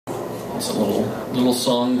It's a little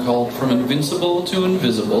song called From Invincible to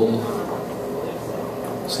Invisible.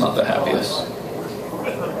 It's not the happiest.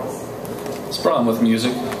 It's a problem with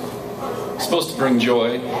music. It's supposed to bring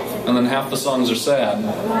joy, and then half the songs are sad.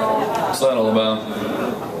 What's that all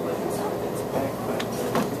about?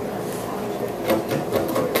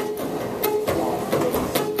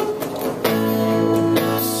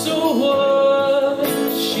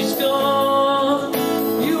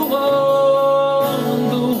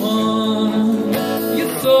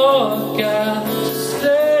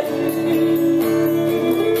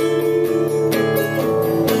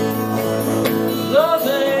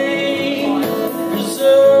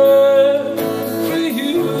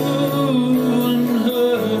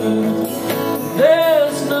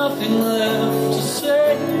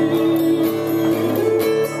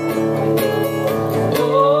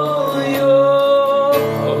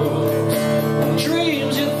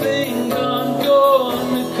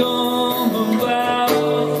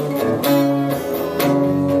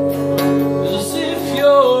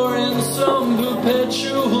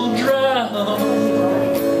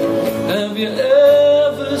 Have you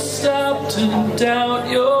ever stopped to doubt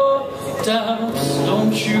your doubts?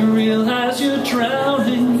 Don't you realize